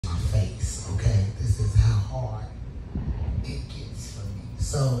hard it gets for me.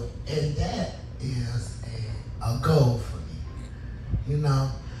 So, and that is a goal for me. You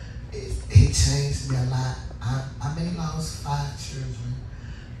know, it changed me a lot. I may lost 5 children,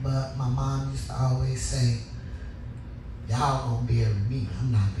 but my mom used to always say, y'all gonna bury me.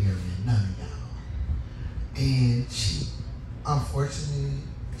 I'm not burying none of y'all. And she, unfortunately,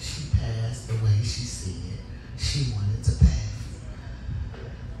 she passed the way she said she wanted to pass.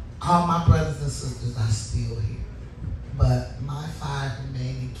 All my brothers and sisters are still here, but my 5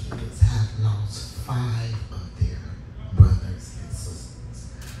 remaining kids have lost 5 of their brothers and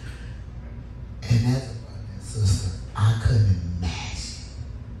sisters. And as a brother and sister, I couldn't imagine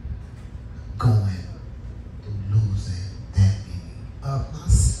going through losing that many of my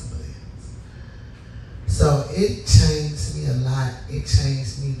siblings. So it changed me a lot. It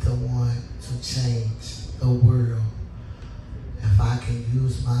changed me to want to change the world. If I can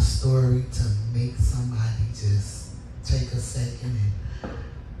use my story to make somebody just take a second and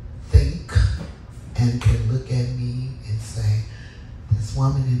think and can look at me and say, this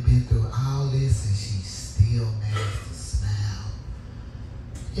woman has been through all this and she still managed to smile.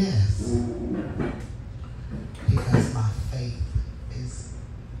 Yes. Because my faith is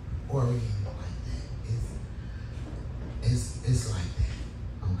oriented like that. It's like that.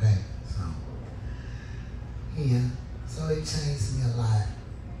 Okay? So, yeah. So it changed me a lot.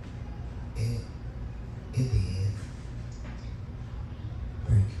 It did.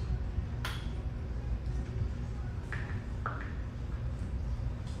 Thank you.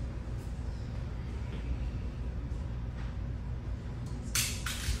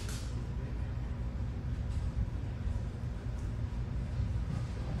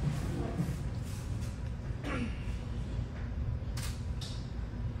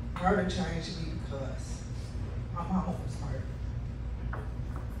 Murder changed me because my mama was murdered.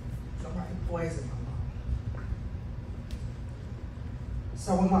 Somebody poisoned my mama. So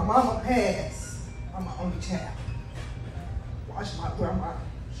when my mama passed, I'm my only child. Watched my grandma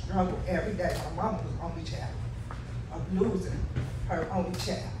struggle every day. My mama was the only child of losing her only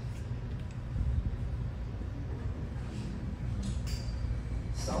child.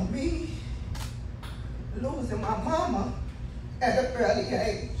 So me losing my mama at an early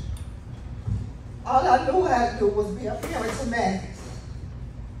age, all I knew how to do was be a parent to man.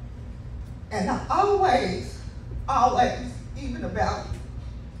 And I always, even about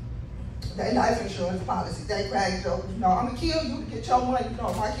their life insurance policy, they crack jokes. You know, I'm gonna kill you to get your money. You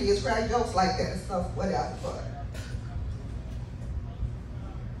know, my kids crack jokes like that and stuff, whatever.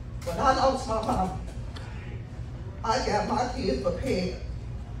 But I lost my mama. I got my kids prepared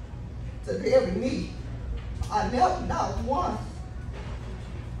to bury me. I never, not once,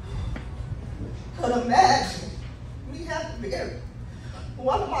 could imagine me having to bury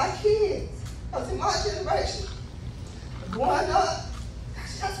one of my kids. Because in my generation, growing up,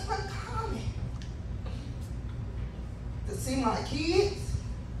 that's just what common. To see my kids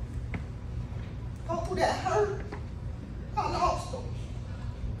go through that hurt, I lost them.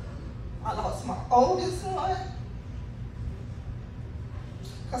 I lost my oldest son,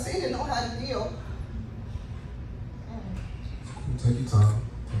 because he didn't know how to deal. Take your time.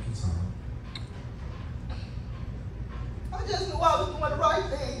 Take your time. I just knew I was doing the right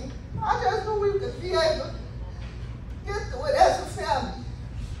thing. I just knew we could be able to get through it as a family.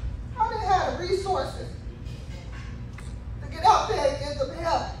 I didn't have the resources to get out there and get them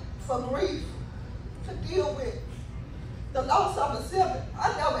help for grief, to deal with the loss of a sibling.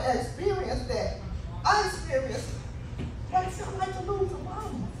 I never experienced that. I experienced what it felt like to lose a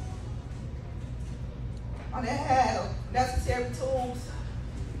mama. I didn't have the necessary tools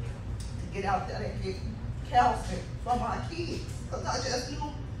to get out there and get counseling for my kids. Because I just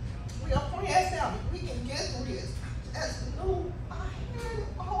knew we are friends family. We can get through this. I just knew I had it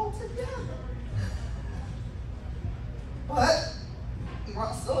all together. But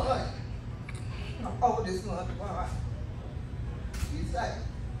my son, my oldest son, Devon, he said,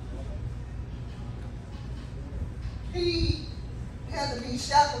 he had to be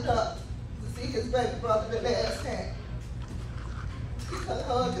shackled up to see his baby brother the last time. He could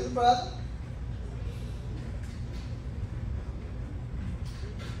hug his brother.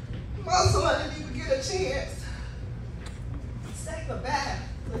 My son didn't even get a chance to say goodbye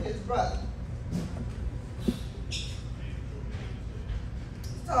to his brother.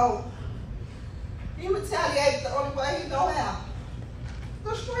 So he retaliated the only way he know how.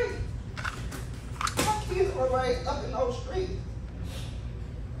 The street. My kids were raised up in those streets.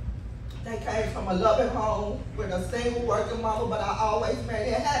 They came from a loving home with a single working mama, but I always made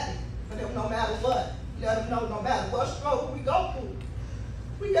it happy for them no matter what. Let them know no matter what struggle we go through.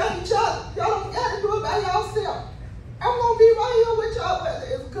 We got each other. Y'all don't got to do it by yourself. right here with y'all, whether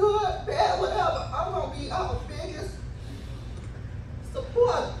it's good, bad, whatever. I'm gonna be our biggest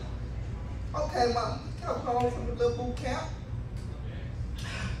supporter. Okay, Mom, come home from the little boot camp.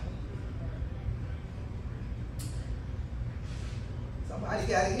 Somebody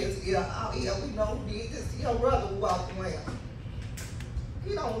got his ear out here. We know who did this. Your brother who walked around.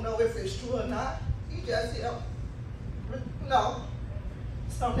 He don't know if it's true or not. He just,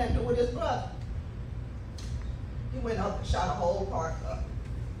 something to do with his brother. He went up and shot a whole park up.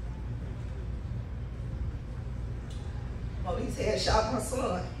 Police had shot my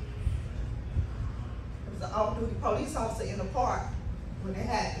son. There was an off-duty police officer in the park when it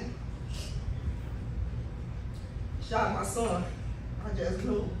happened. Shot my son. I just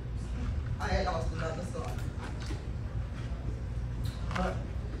knew I had lost another son. But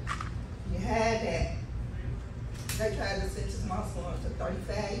you had that. They tried to sentence my son to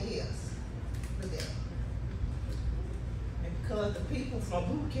 35 years for that. And because the people from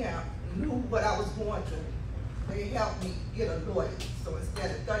boot camp knew what I was going through, they helped me get a lawyer. So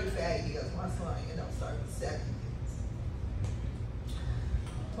instead of 35 years, my son ended up serving 7 years.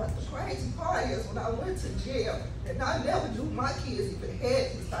 But the crazy part is when I went to jail, and I never knew my kids even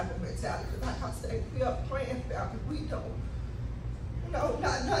had this type of mentality. Because like I say, we are praying family. We don't. Not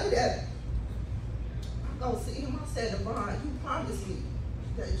none of that. I go see him. I said, Devon, you promised me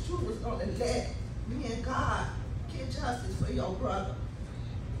that you was going to let me and God get justice for your brother.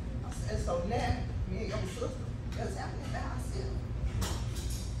 I said, so now, me and your sister just happening by ourselves.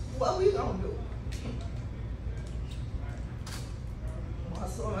 What we going to do? My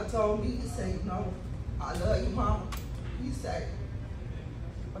son told me, he said, I love you, Mama. He said,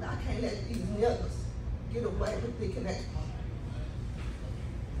 but I can't let these niggas get away with thinking that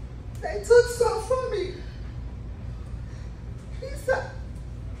they took something from me. He said,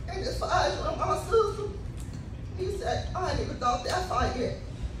 and as far as my sister, he said, I ain't even thought that far yet.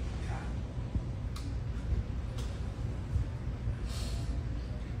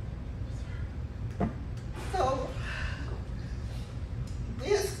 So,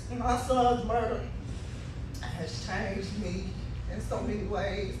 my son's murder has changed me in so many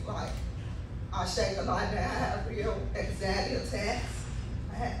ways. Like, I shake a lot now. I have real anxiety attacks.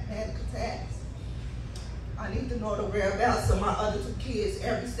 I have panic attacks. I need to know the whereabouts of my other 2 kids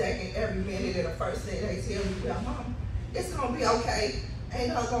every second, every minute, and the first thing they tell me, well, Mom, it's gonna be okay. Ain't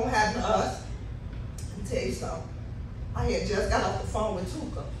nothing gonna happen to us. Let me tell you something. I had just got off the phone with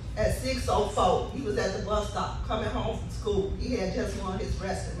Tuka at 6:04. He was at the bus stop coming home from school. He had just won his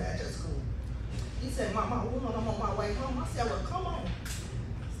wrestling match at school. He said, Mama, I'm on my way home. I said, well, come on.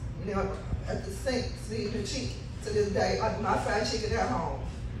 At the sink, seeing the chicken. To this day, I do not fry chicken at home.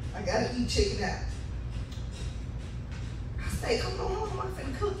 I gotta eat chicken out. I say, come on home, I'm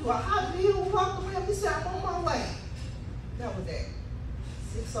finna cook you a hot meal, walk around. He said, I'm on my way. That was that.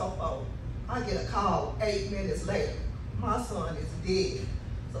 6:04. I get a call 8 minutes later. My son is dead.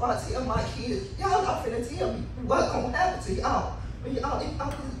 So I tell my kids, y'all not finna tell me what's gonna happen to y'all. When y'all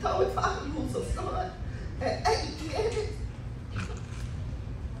was told if I could lose a son at 8 minutes.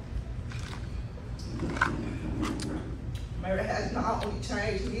 Murder has not only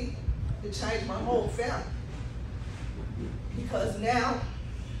changed me, it changed my whole family. Because now,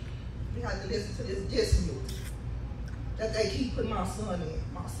 we have to listen to this diss music that they keep putting my son in.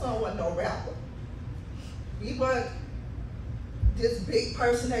 My son wasn't no rapper. He wasn't this big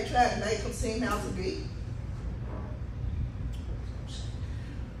person they tried to make him seem out to be.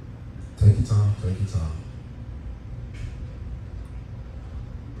 Take your time, take your time.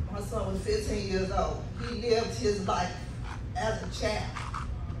 My son was 15 years old. He lived his life as a child.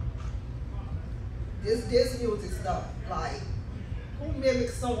 This music stuff, like, who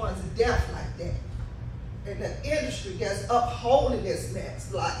mimics someone's death like that? And the industry that's upholding this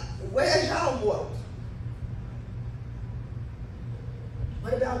mess. Like, where's y'all morals?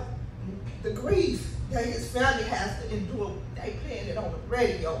 What about the grief that his family has to endure? They playing it on the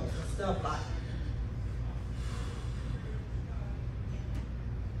radio and stuff like that.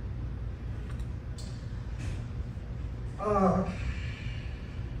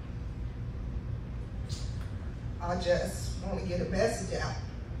 I just want to get a message out.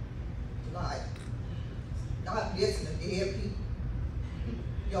 Like, stop listening to dead people.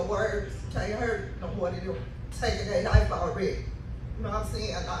 Your words can't hurt no more than you're taking their life already. You know what I'm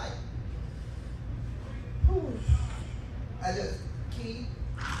saying? Like, whew, I just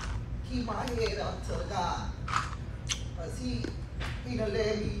keep my head up to God. Because he done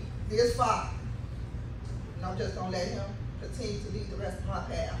led me this far. And I'm just gonna let him continue to lead the rest of my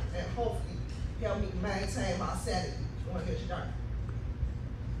path and hopefully help me maintain my sanity during this journey.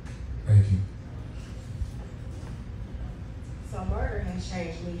 Thank you. has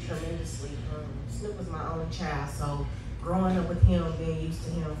changed me tremendously. Snoop was my only child, so growing up with him, being used to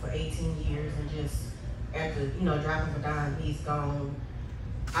him for 18 years, and just after, dropping a dime, he's gone.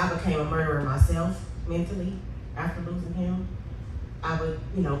 I became a murderer myself, mentally, after losing him. I would,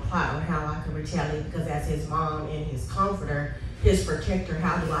 plot on how I could retaliate, because as his mom and his comforter, his protector,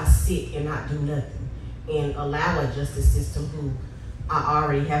 how do I sit and not do nothing and allow a justice system who I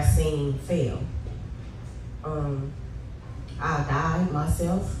already have seen fail? I died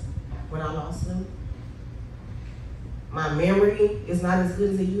myself when I lost Snoop. My memory is not as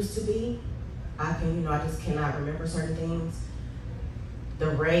good as it used to be. I just cannot remember certain things.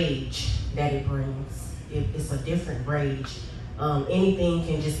 The rage that it brings, it's a different rage. Anything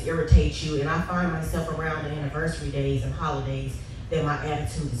can just irritate you, and I find myself around the anniversary days and holidays that my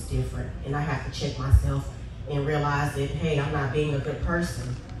attitude is different, and I have to check myself and realize that, hey, I'm not being a good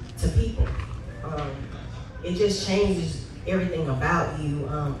person to people. It just changes everything about you.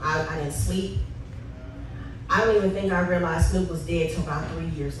 I didn't sleep. I don't even think I realized Snoop was dead till about 3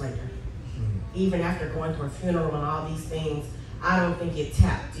 years later. Even after going through a funeral and all these things, I don't think it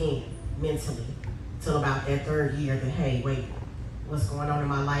tapped in mentally till about that 3rd year that, hey, wait, what's going on in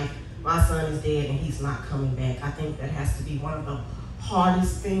my life? My son is dead and he's not coming back. I think that has to be one of the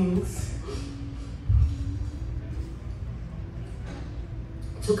hardest things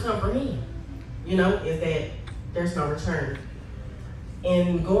to comprehend, is that there's no return.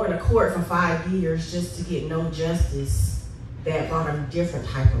 And going to court for 5 years just to get no justice, that brought a different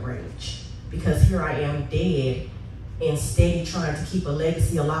type of rage. Because here I am dead and steady trying to keep a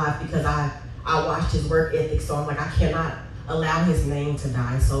legacy alive, because I watched his work ethic, so I'm like, I cannot allow his name to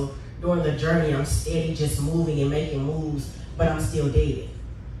die. So during the journey, I'm steady just moving and making moves, but I'm still dead.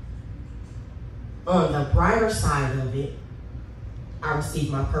 On the brighter side of it, I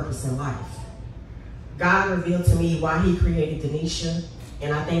received my purpose in life. God revealed to me why he created Denisha,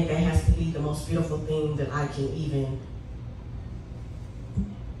 and I think that has to be the most beautiful thing that I can even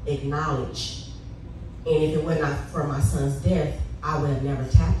acknowledge. And if it were not for my son's death, I would have never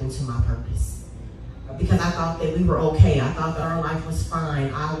tapped into my purpose. Because I thought that we were okay. I thought that our life was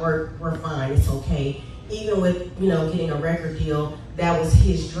fine. We're fine, it's okay. Even with, getting a record deal, that was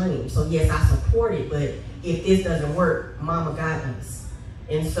his dream. So yes, I support it, but if this doesn't work, mama got us.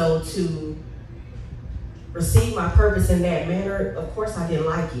 And so to receive my purpose in that manner, of course I didn't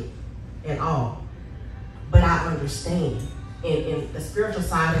like it at all. But I understand. In the spiritual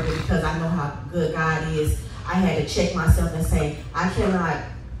side of it, because I know how good God is, I had to check myself and say, I cannot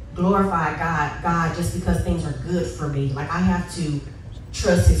glorify God just because things are good for me. Like, I have to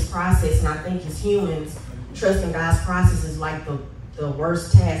trust his process, and I think as humans, trusting God's process is like the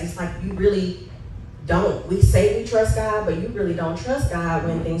worst task. It's like you really don't. We say we trust God, but you really don't trust God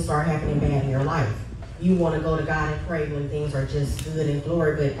when things start happening bad in your life. You want to go to God and pray when things are just good and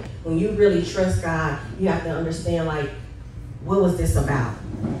glory, but when you really trust God, you have to understand, like, what was this about?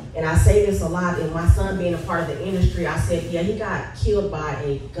 And I say this a lot, and my son being a part of the industry, I said, yeah, he got killed by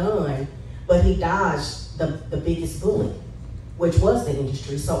a gun, but he dodged the biggest bullet, which was the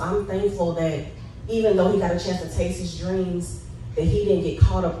industry. So I'm thankful that even though he got a chance to taste his dreams, that he didn't get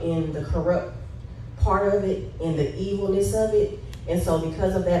caught up in the corrupt part of it and the evilness of it. And so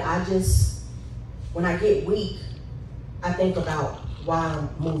because of that, when I get weak, I think about why I'm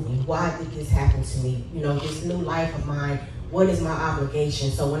moving. Why did this happen to me? This new life of mine, what is my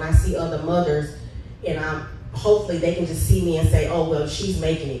obligation? So when I see other mothers, and hopefully they can just see me and say, oh, well, she's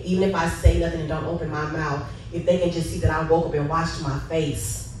making it. Even if I say nothing and don't open my mouth, if they can just see that I woke up and washed my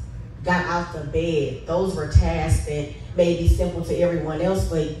face, got out the bed, those were tasks that may be simple to everyone else,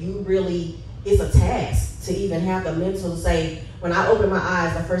 but it's a task to even have the mental to say, when I open my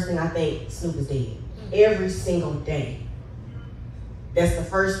eyes, the first thing I think, Snoop is dead. Every single day. That's the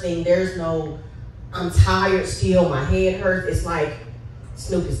first thing. There's no, I'm tired still, my head hurts. It's like,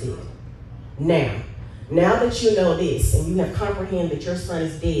 Snoop is dead. Now that you know this and you have comprehended that your son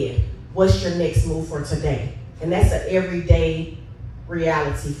is dead, what's your next move for today? And that's an everyday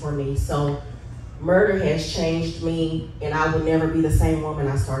reality for me. So murder has changed me, and I will never be the same woman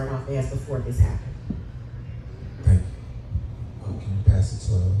I started off as before this happened. Thank you. Can you pass it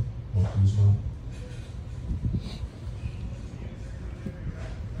to Marquise, mom?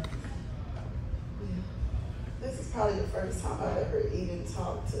 Probably the first time I've ever even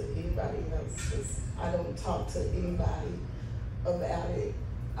talked to anybody else, because I don't talk to anybody about it.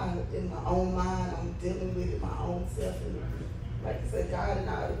 In my own mind, I'm dealing with it my own self, and like I said, God and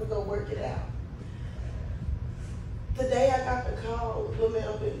I, we're gonna work it out. The day I got the call, Lil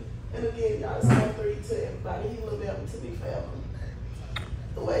Melvin, and again, y'all, it's all three to everybody, he Lil Melvin to me forever.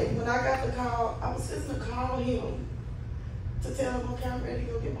 The way, when I got the call, I was just gonna call him to tell him, okay, I'm ready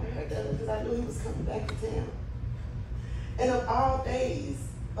to go get my hair done because I knew he was coming back to town. And of all days,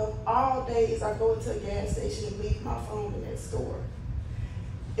 I go into a gas station and leave my phone in that store.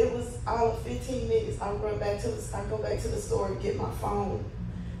 It was all of 15 minutes. I go back to the store and get my phone.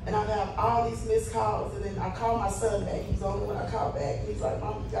 And I have all these missed calls, and then I call my son back. He's the only one I call back. And he's like,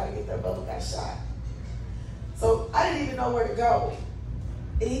 Mom, you gotta get that brother got shot. So I didn't even know where to go.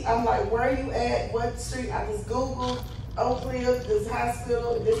 I'm like, where are you at? What street? I just Googled Oak Cliff, this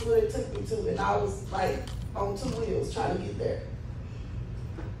hospital, and this is what it took me to. And I was like on 2 wheels trying to get there.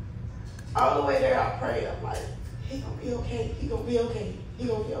 All the way there, I prayed. I'm like, he gonna be okay. He gonna be okay. He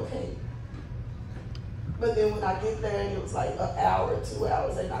gonna be okay. But then when I get there, and it was like an hour, 2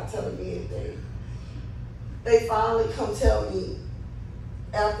 hours, they're not telling me anything. They finally come tell me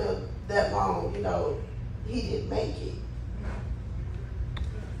after that long, you know, he didn't make it.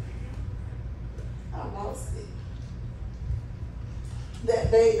 I lost it.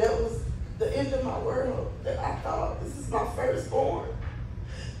 That day, that was the end of my world. That I thought, this is my firstborn.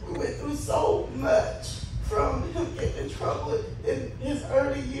 We went through so much, from him getting in trouble in his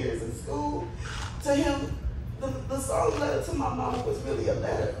early years in school to him. The song Letter to My Mama was really a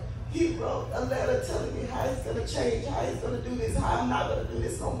letter. He wrote a letter telling me how he's gonna change, how he's gonna do this, how I'm not gonna do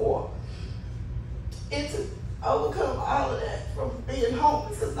this no more. And to overcome all of that from being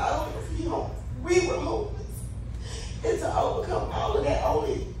homeless, because not only was he homeless, we were homeless. And to overcome all of that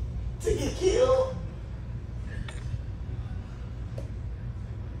only to get killed.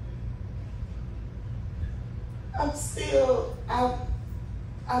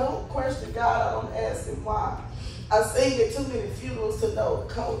 I don't question God, I don't ask him why. I've seen it too many funerals to know,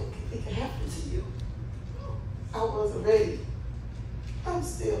 Cody, it can happen to you. I wasn't ready. I'm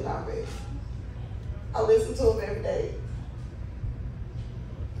still not ready. I listen to him every day.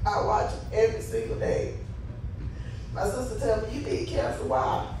 I watch him every single day. My sister tells me, you need cancer,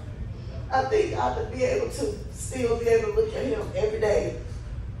 why? I think I have to be able to still be able to look at him every day.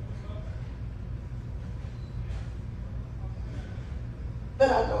 But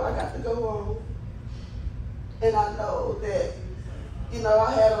I know I got to go on. And I know that, you know,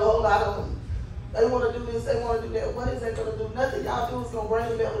 I had a whole lot of them. They want to do this, they want to do that. What is that going to do? Nothing y'all do is going to bring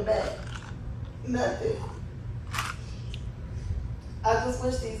the belly back. Nothing. I just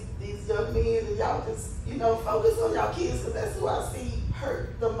wish these young men and y'all just, you know, focus on y'all kids, because that's who I see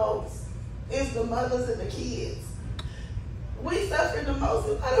hurt the most, is the mothers and the kids. We suffered the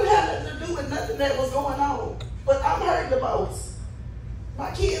most. I don't have nothing to do with nothing that was going on, but I'm hurting the most. My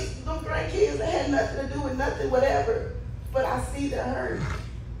kids, them grandkids, they had nothing to do with nothing, whatever, but I see their hurt.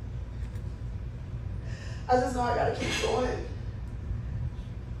 I just know I gotta keep going.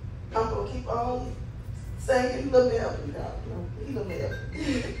 I'm gonna keep on singing Lil Mel, Lil Mel.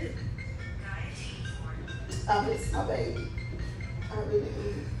 I miss my baby. I really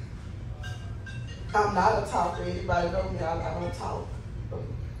do. I'm not a talker. Anybody know me? I don't talk.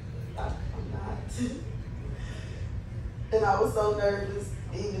 I'm not. And I was so nervous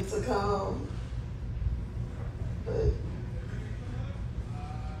even to come, but